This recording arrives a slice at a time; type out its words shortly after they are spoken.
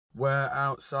We're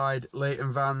outside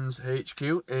Leighton Vans HQ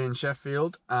in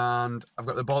Sheffield, and I've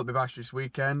got the Boltby bash this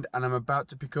weekend, and I'm about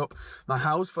to pick up my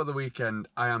house for the weekend.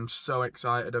 I am so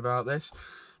excited about this.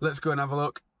 Let's go and have a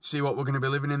look, see what we're going to be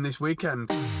living in this weekend.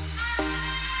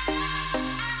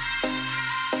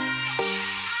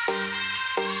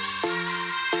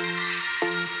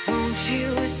 Won't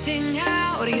you sing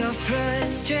out your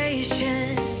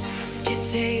frustration?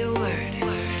 Just say a word.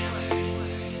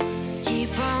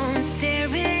 Keep on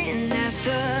staring at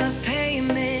the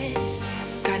pavement.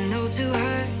 God knows who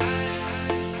hurt.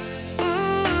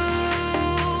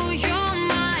 Ooh, your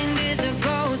mind is a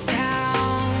ghost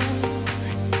town,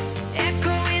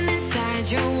 echoing inside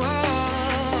your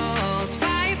walls.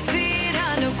 5 feet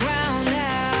underground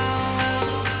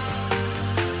now.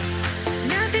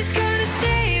 Nothing's gonna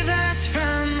save us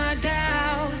from our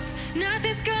doubts.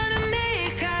 Nothing's gonna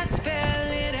make us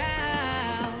spell it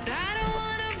out. I don't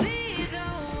wanna be the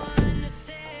one who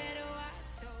said, oh, I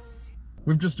told you.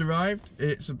 We've just arrived.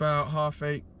 It's about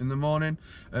 8:30 in the morning.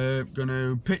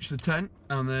 Gonna pitch the tent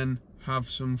and then have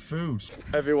some food.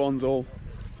 Everyone's all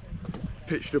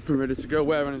pitched up and ready to go.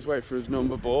 We're on his way for his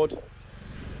number board. You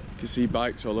can see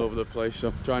bikes all over the place,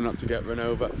 so try not to get run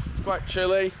over. It's quite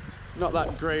chilly, not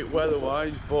that great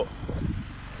weather-wise, but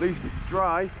at least it's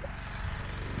dry.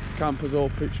 Camper's all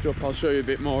pitched up. I'll show you a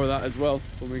bit more of that as well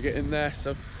when we get in there.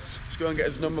 So let's go and get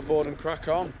his number board and crack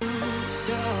on.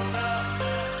 So,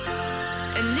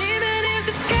 and even if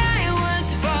the sky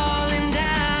was falling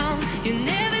down, you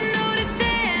never noticed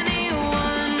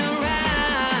anyone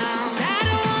around. I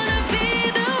don't wanna be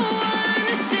the one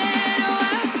that said, oh,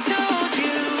 I told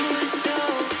you so,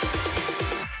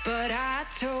 but I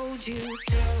told you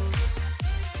so.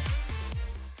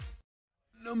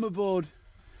 Number board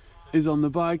is on the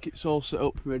bike. It's all set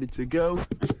up, ready to go.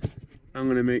 I'm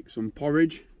gonna make some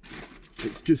porridge.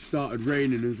 It's just started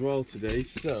raining as well today,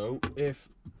 so if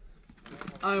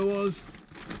I was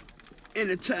in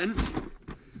a tent,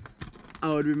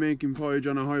 I would be making porridge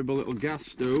on a horrible little gas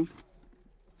stove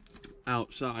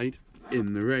outside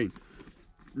in the rain.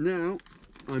 Now,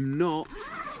 I'm not,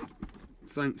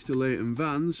 thanks to Leighton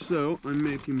Vans, so I'm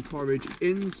making porridge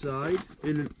inside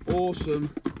in an awesome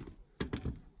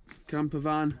camper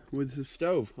van with the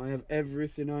stove. I have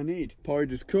everything I need.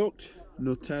 Porridge is cooked,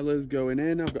 Nutella's going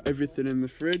in, I've got everything in the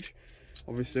fridge.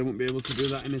 Obviously I won't be able to do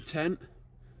that in a tent.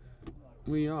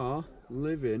 We are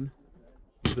living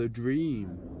the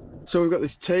dream. So we've got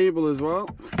this table as well,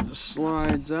 that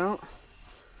slides out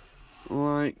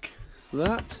like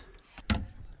that.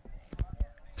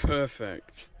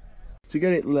 Perfect. To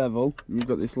get it level, you've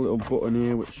got this little button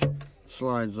here which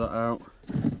slides that out.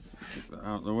 Get that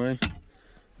out of the way.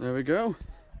 There we go.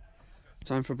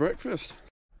 Time for breakfast.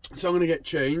 So I'm going to get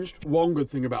changed. One good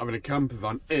thing about having a camper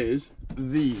van is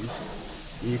these.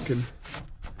 You can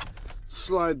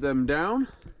slide them down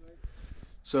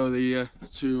so the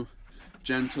two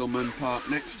gentlemen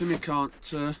parked next to me can't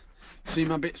see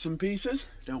my bits and pieces.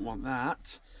 Don't want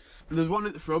that. And there's one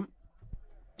at the front.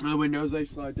 The windows, they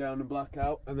slide down and black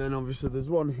out. And then obviously there's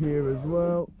one here as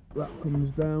well. That comes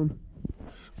down.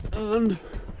 And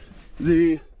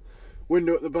the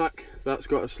window at the back, that's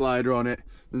got a slider on it.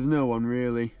 There's no one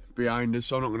really behind us,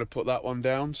 so I'm not going to put that one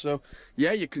down. So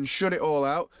yeah, you can shut it all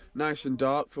out nice and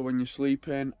dark for when you're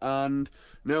sleeping, and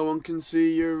no one can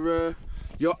see your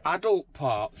adult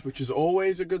parts, which is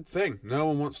always a good thing. No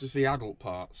one wants to see adult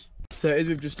parts. So it is,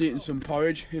 we've just eaten some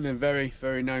porridge in a very,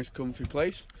 very nice comfy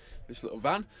place, this little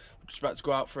van. We're just about to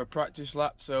go out for a practice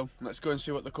lap, so let's go and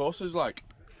see what the course is like.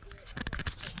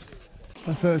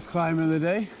 The first climb of the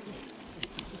day.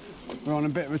 We're on a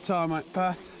bit of a tarmac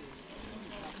path.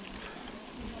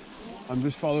 I'm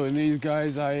just following these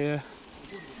guys. I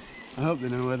hope they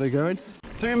know where they're going.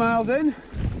 3 miles in.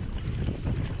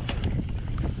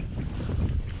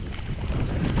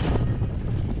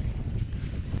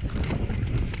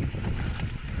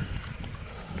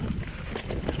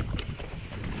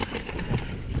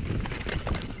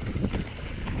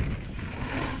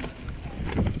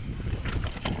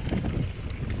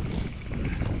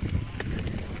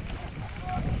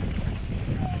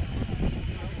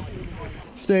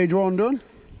 Stage 1 done.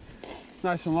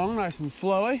 Nice and long, nice and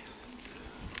flowy.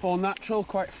 All natural,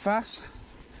 quite fast.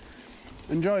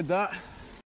 Enjoyed that.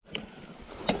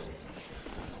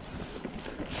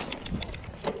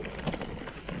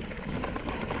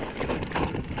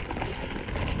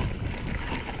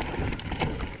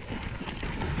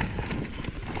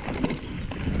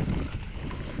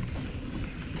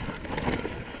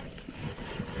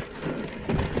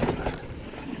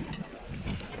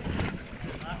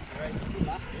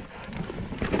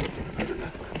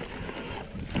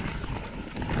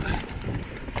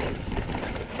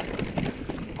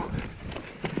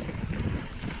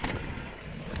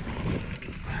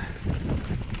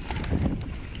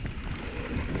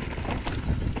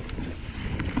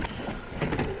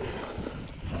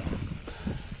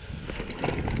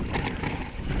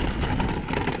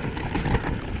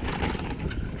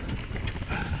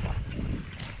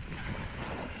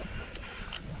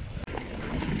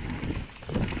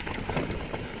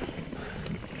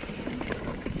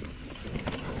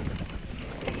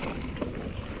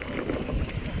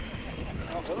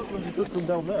 Good come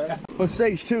down there. Well,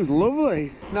 stage 2 is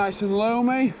lovely. Nice and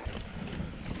loamy.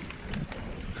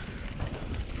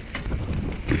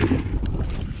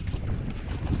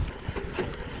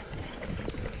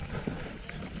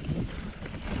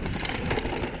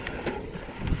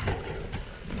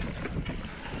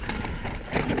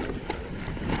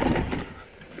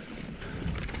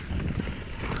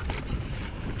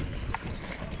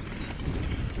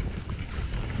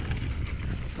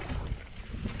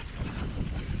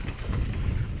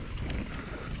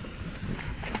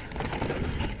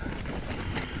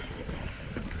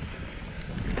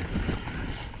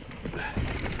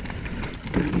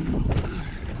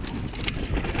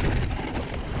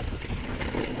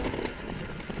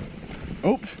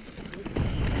 Oops.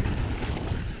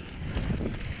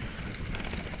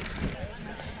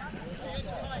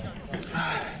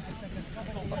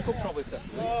 I could probably take.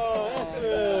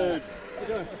 Oh,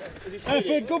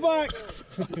 Efford, go back!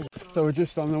 So we're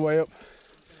just on the way up.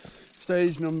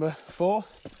 Stage number 4.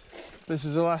 This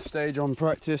is the last stage on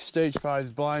practice. Stage 5 is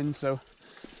blind, so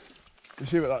we'll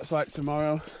see what that's like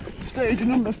tomorrow. Stage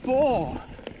number 4.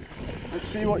 Let's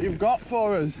see what you've got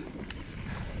for us.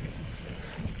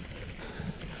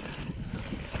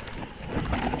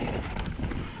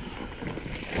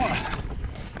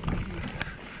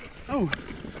 Oh,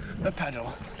 a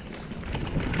pedal.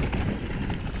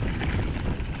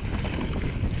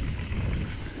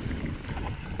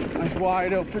 Nice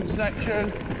wide open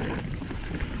section.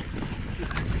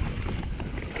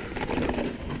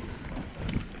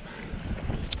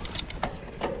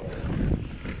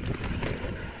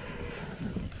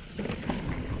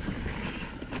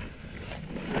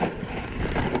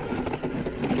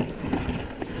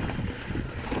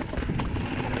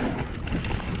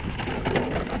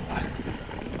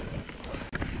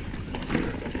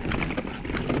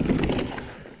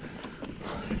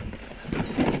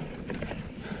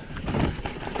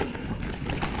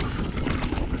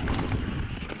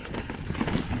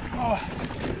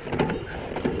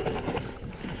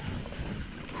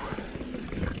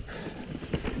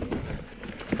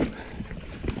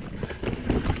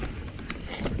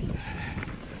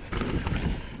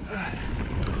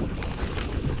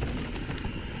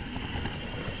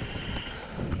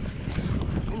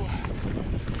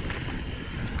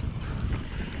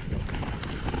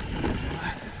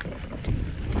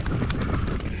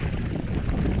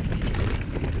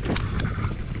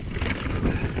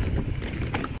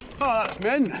 Oh, that's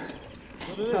mint.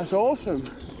 That's awesome.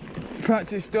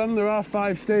 Practice done. There are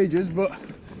 5 stages, but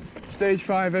stage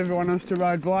 5 everyone has to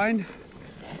ride blind.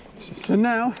 So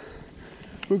now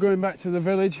we're going back to the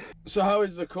village. So how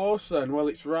is the course then? Well,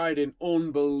 it's riding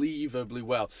unbelievably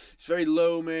well. It's very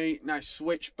loamy, nice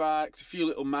switchbacks, a few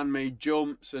little man-made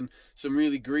jumps and some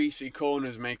really greasy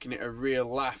corners, making it a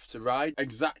real laugh to ride.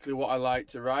 Exactly what I like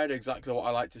to ride, exactly what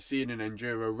I like to see in an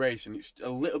enduro race, and it's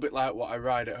a little bit like what I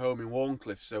ride at home in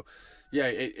Warncliffe. So yeah,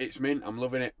 it's mint. I'm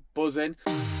loving it. Buzzing.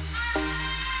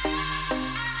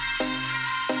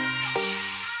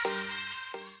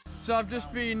 So I've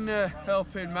just been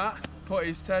helping Matt put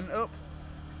his tent up.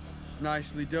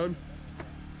 Nicely done,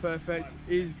 perfect.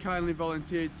 He's kindly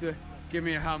volunteered to give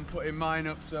me a hand putting mine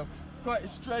up, so it's quite a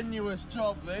strenuous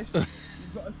job this. You've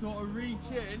got to sort of reach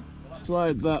in,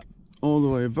 slide that all the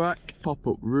way back, pop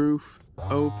up roof,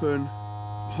 open,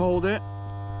 hold it.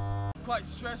 Quite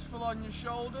stressful on your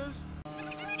shoulders.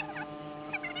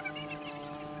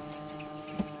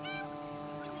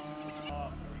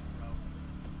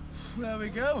 There we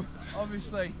go.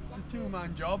 Obviously it's a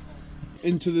 2-man job.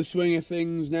 Into the swing of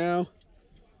things now.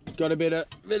 Got a bit of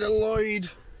Lloyd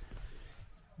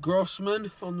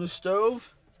Grossman on the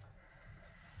stove,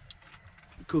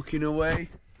 cooking away.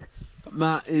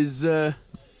 Matt is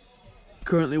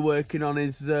currently working on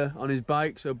his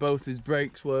bike, so both his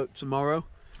brakes work tomorrow.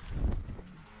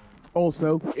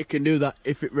 Also, it can do that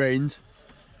if it rains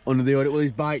under the awning. Well,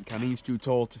 his bike can. He's too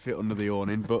tall to fit under the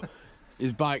awning, but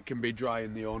his bike can be dry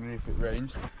in the awning if it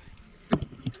rains.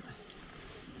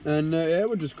 And yeah,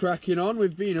 we're just cracking on.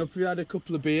 We've been up, we had a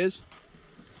couple of beers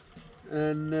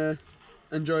and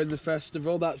enjoying the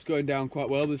festival. That's going down quite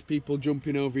well. There's people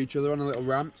jumping over each other on a little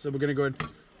ramp, so we're going to go and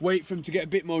wait for them to get a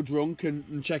bit more drunk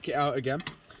and check it out again.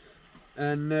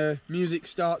 And music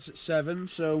starts at 7,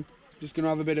 so just going to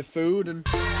have a bit of food. And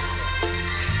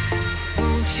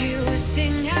Won't you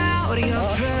sing out your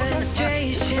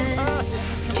frustration?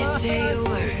 Just say a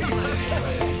word.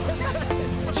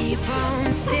 Keep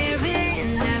on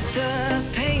staring at the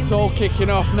pain. it's all kicking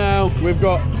off now. We've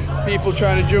got people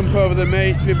trying to jump over the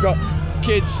mates. We've got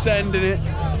kids sending it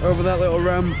over that little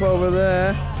ramp over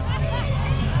there.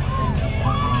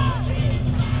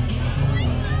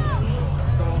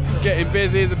 Getting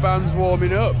busy, the band's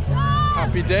warming up.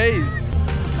 Happy days.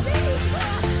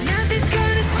 Nothing's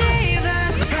gonna save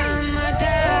us from our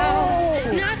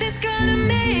doubts. Nothing's gonna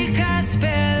make us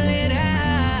spell it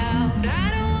out. I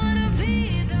don't wanna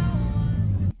be the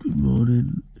one. Good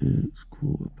morning, it's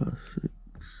 6:15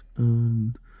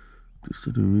 and just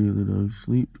had a really nice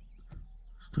sleep.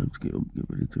 It's time to get up, get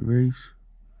ready to race.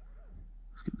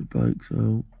 Let's get the bikes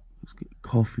out, let's get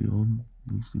coffee on,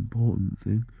 most important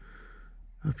thing.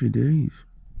 Happy days.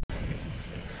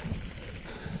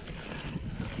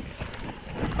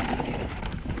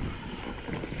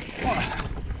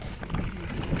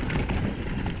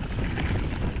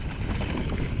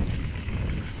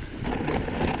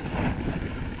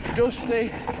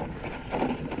 Dusty.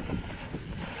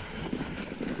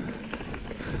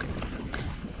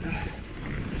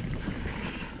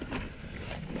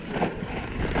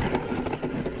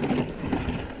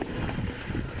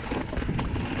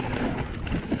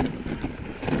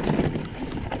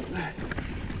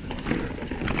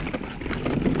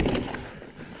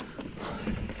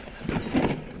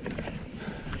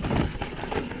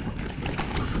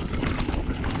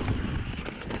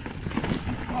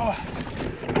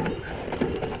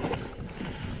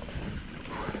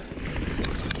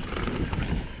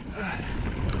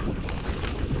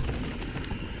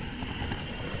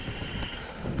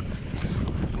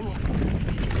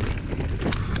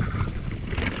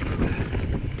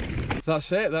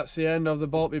 That's it, that's the end of the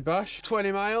Boltby Bash.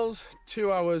 20 miles,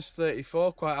 2 hours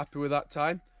 34, quite happy with that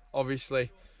time.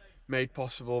 Obviously made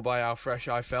possible by how fresh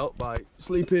I felt by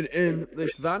sleeping in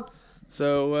this van.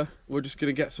 So we're just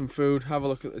gonna get some food, have a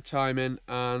look at the timing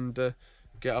and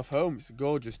get off home. It's a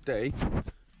gorgeous day.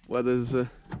 Weather's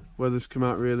come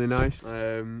out really nice.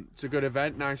 It's a good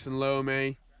event, nice and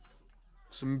loamy.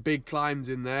 Some big climbs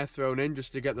in there thrown in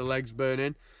just to get the legs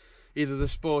burning. Either the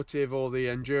sportive or the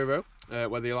enduro,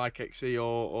 whether you like XC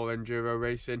or enduro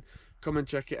racing. Come and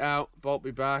check it out.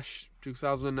 Boltby Bash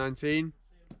 2019.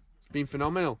 It's been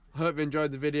phenomenal. I hope you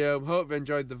enjoyed the video. Hope you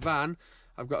enjoyed the van.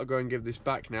 I've got to go and give this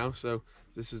back now, so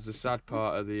this is the sad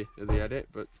part of the edit,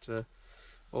 but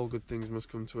all good things must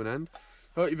come to an end.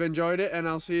 Hope you've enjoyed it, and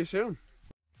I'll see you soon.